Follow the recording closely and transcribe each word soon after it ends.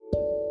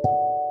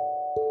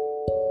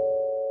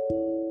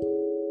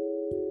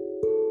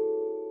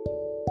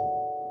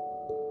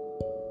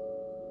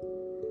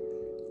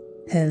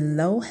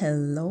Hello,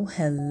 hello,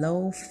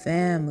 hello,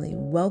 family.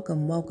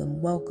 Welcome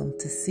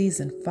to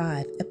Season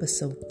 5,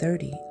 Episode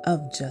 30 of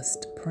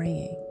Just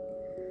Praying.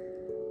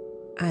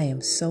 I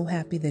am so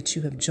happy that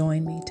you have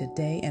joined me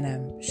today, and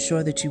I'm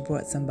sure that you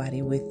brought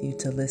somebody with you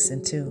to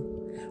listen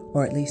to,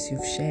 or at least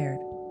you've shared.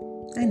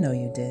 I know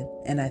you did,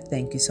 and I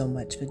thank you so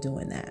much for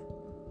doing that.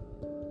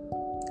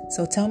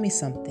 So tell me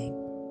something.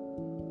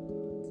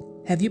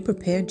 Have you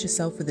prepared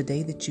yourself for the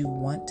day that you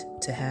want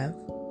to have?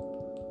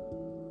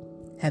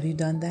 Have you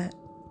done that?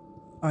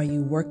 Are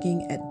you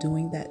working at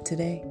doing that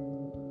today?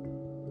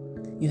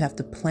 You have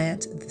to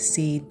plant the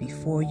seed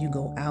before you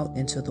go out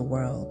into the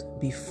world.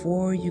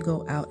 Before you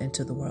go out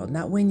into the world,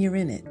 not when you're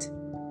in it.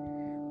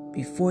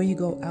 Before you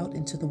go out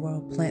into the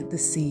world, plant the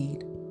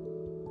seed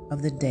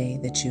of the day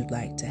that you'd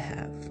like to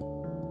have.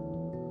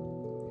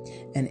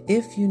 And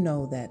if you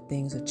know that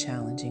things are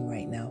challenging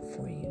right now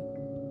for you,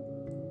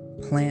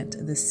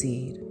 plant the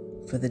seed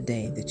for the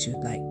day that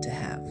you'd like to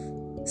have.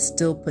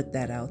 Still put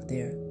that out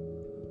there.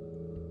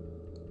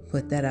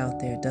 Put that out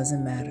there. It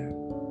doesn't matter.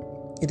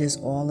 It is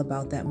all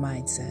about that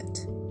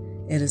mindset.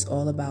 It is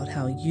all about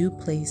how you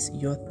place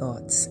your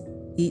thoughts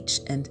each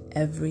and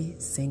every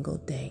single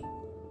day.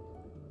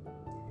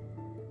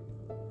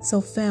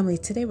 So family,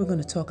 today we're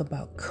going to talk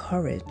about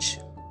courage.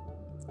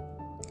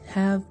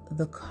 Have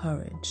the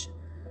courage.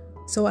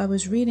 So I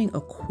was reading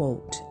a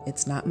quote.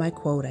 It's not my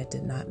quote. I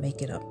did not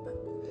make it up.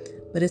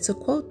 But it's a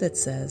quote that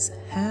says,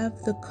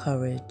 have the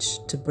courage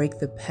to break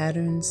the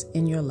patterns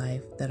in your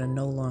life that are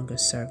no longer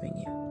serving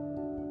you.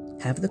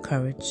 Have the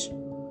courage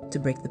to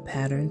break the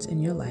patterns in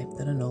your life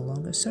that are no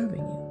longer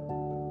serving you.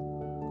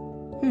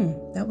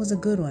 That was a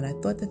good one. I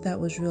thought that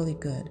was really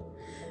good,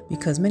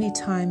 because many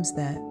times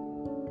that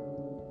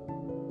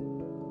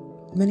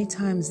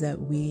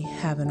we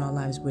have in our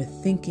lives, we're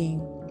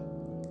thinking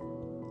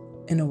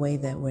in a way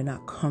that we're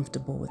not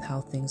comfortable with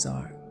how things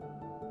are.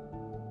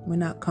 We're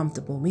not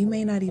comfortable. We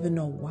may not even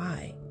know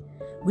why.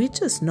 We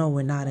just know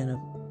we're not in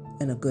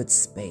a good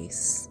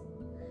space,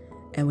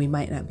 and we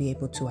might not be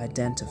able to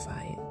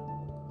identify it.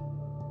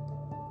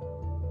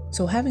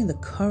 So having the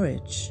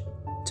courage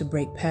to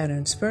break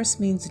patterns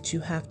first means that you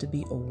have to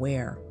be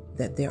aware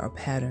that there are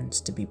patterns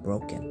to be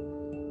broken.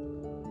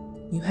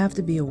 You have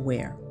to be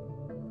aware.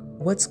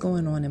 What's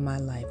going on in my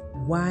life?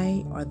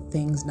 Why are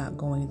things not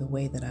going the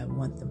way that I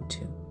want them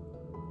to?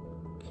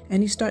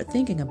 And you start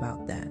thinking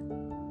about that.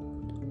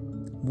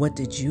 What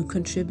did you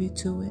contribute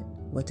to it?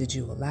 What did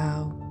you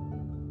allow?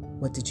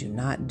 What did you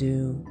not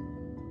do?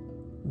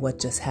 What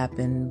just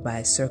happened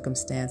by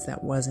circumstance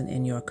that wasn't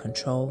in your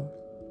control?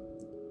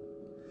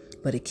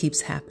 But it keeps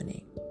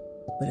happening.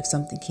 But if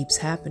something keeps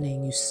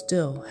happening, you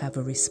still have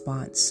a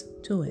response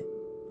to it.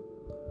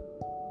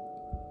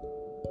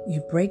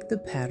 You break the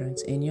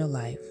patterns in your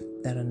life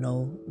that are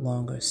no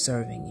longer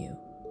serving you.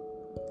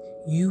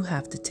 You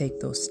have to take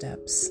those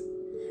steps.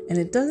 And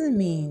it doesn't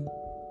mean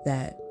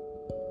that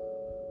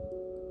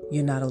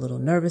you're not a little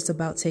nervous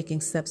about taking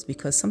steps,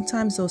 because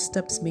sometimes those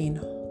steps mean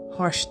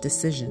harsh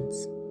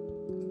decisions,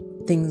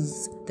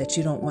 things that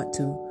you don't want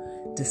to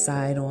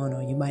decide on,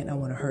 or you might not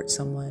want to hurt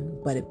someone,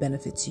 but it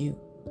benefits you.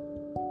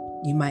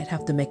 You might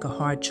have to make a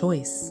hard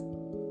choice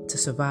to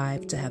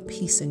survive, to have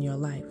peace in your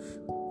life,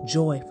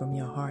 joy from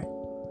your heart.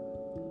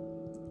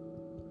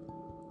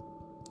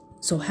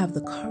 So have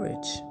the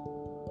courage.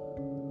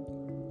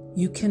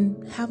 You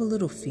can have a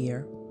little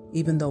fear,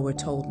 even though we're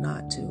told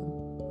not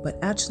to, but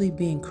actually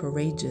being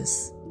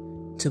courageous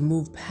to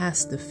move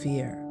past the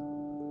fear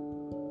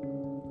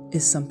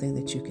is something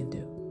that you can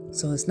do.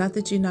 So it's not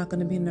that you're not going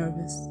to be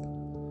nervous,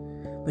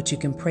 but you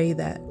can pray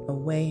that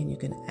away, and you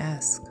can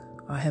ask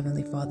our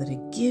Heavenly Father to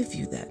give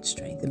you that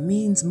strength. It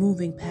means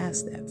moving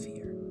past that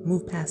fear.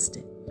 Move past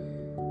it.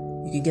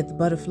 You can get the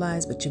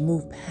butterflies, but you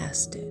move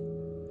past it.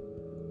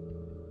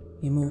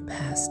 You move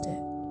past it.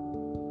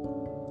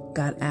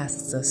 God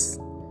asks us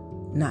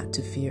not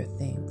to fear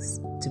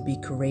things, to be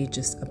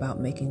courageous about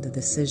making the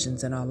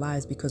decisions in our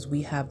lives, because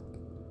we have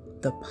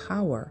the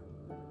power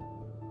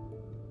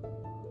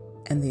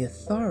and the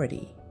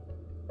authority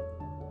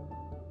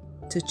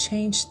to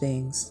change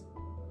things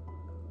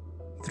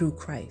through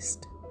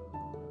Christ.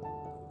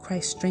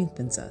 Christ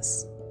strengthens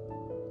us.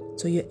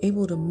 So you're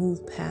able to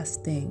move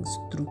past things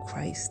through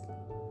Christ,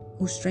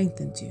 who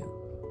strengthens you.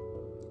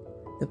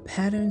 The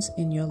patterns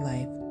in your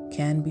life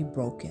can be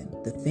broken.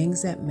 The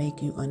things that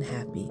make you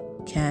unhappy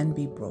can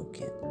be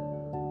broken.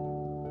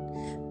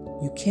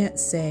 You can't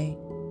say,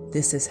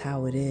 this is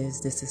how it is,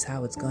 this is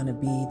how it's going to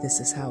be, this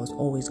is how it's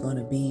always going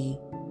to be,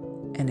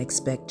 and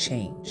expect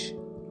change.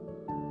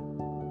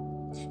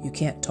 You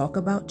can't talk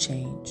about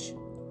change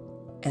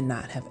and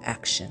not have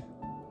action.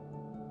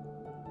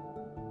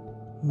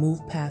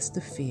 Move past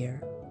the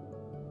fear.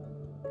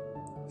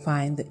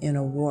 Find the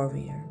inner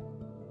warrior,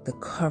 the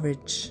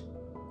courage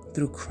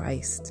through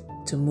Christ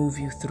to move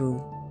you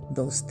through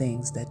those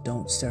things that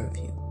don't serve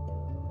you.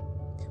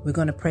 We're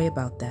going to pray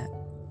about that.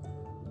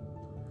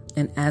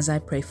 And as I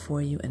pray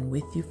for you and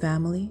with you,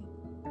 family,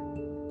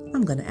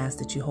 I'm going to ask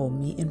that you hold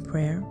me in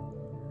prayer.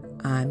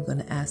 I'm going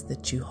to ask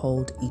that you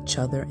hold each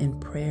other in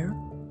prayer.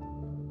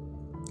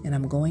 And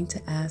I'm going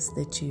to ask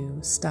that you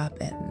stop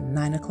at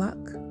 9 o'clock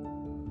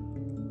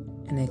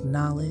and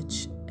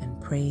acknowledge and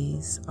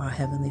praise our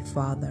Heavenly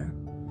Father.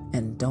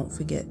 And don't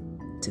forget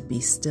to be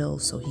still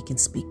so He can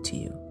speak to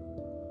you.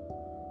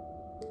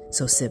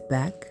 So sit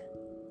back,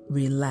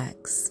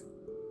 relax,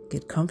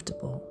 get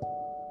comfortable,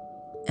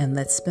 and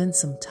let's spend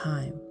some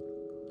time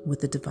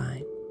with the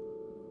divine.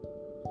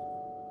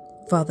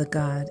 Father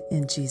God,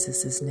 in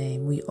Jesus'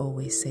 name, we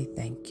always say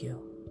thank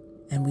you.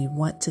 And we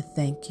want to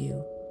thank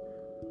you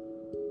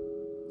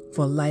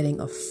for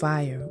lighting a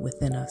fire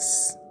within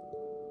us.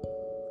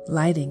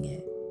 Lighting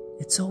it.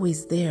 It's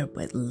always there,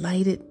 but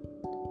light it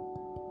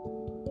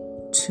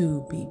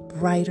to be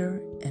brighter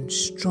and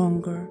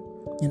stronger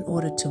in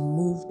order to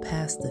move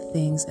past the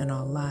things in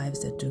our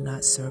lives that do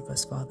not serve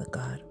us, Father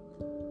God.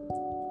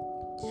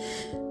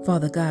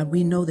 Father God,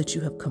 we know that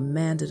you have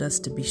commanded us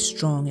to be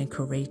strong and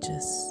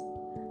courageous,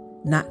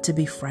 not to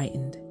be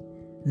frightened,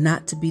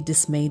 not to be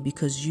dismayed,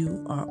 because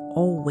you are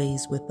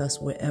always with us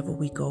wherever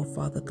we go,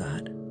 Father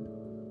God.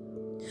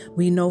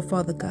 We know,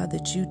 Father God,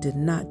 that you did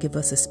not give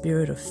us a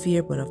spirit of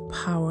fear, but of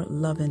power,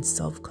 love, and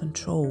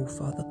self-control,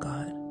 Father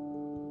God.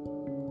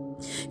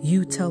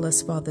 You tell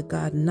us, Father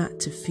God, not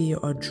to fear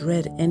or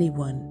dread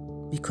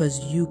anyone, because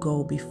you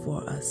go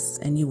before us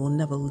and you will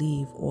never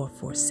leave or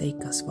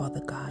forsake us,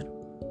 Father God.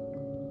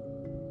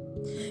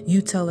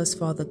 You tell us,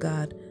 Father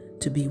God,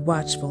 to be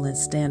watchful and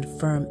stand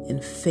firm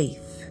in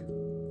faith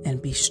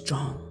and be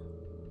strong.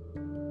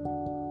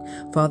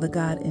 Father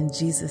God, in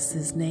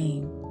Jesus'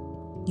 name,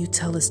 you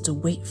tell us to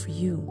wait for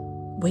you,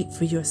 wait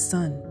for your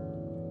Son,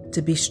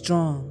 to be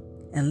strong,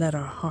 and let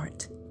our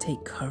heart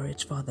take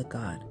courage, Father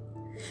God.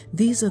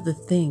 These are the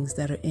things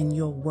that are in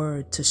your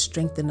word to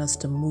strengthen us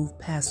to move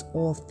past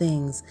all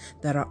things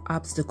that are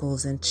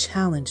obstacles and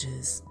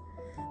challenges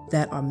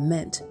that are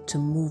meant to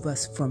move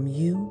us from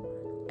you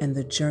and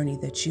the journey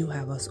that you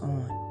have us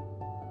on.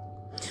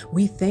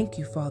 We thank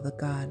you, Father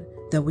God,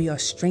 that we are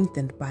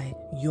strengthened by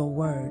your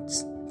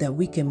words, that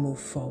we can move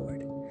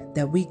forward,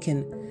 that we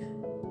can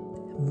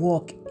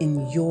walk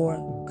in your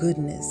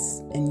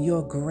goodness and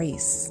your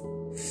grace,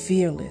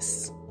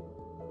 fearless,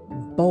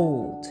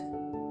 bold,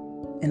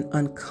 and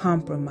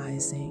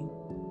uncompromising.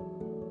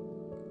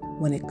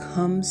 When it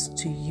comes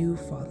to you,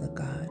 Father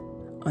God,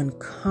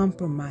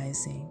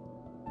 uncompromising,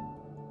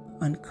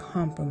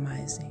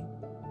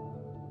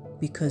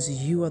 because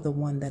you are the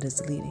one that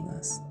is leading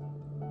us.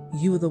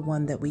 You are the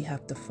one that we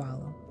have to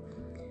follow.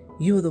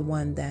 You are the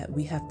one that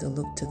we have to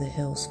look to the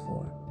hills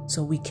for.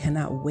 So we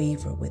cannot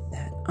waver with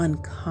that,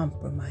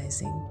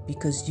 uncompromising,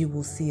 because you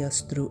will see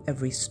us through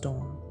every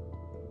storm.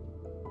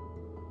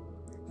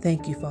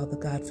 Thank you, Father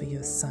God, for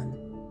your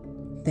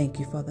Son. Thank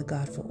you, Father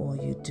God, for all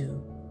you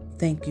do.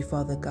 Thank you,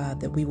 Father God,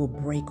 that we will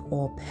break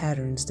all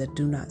patterns that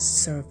do not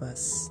serve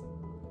us,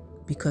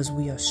 because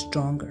we are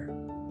stronger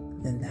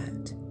than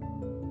that.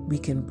 We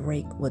can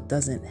break what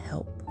doesn't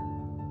help.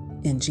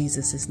 In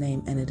Jesus'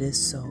 name, and it is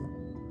so,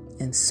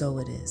 and so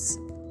it is.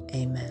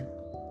 Amen.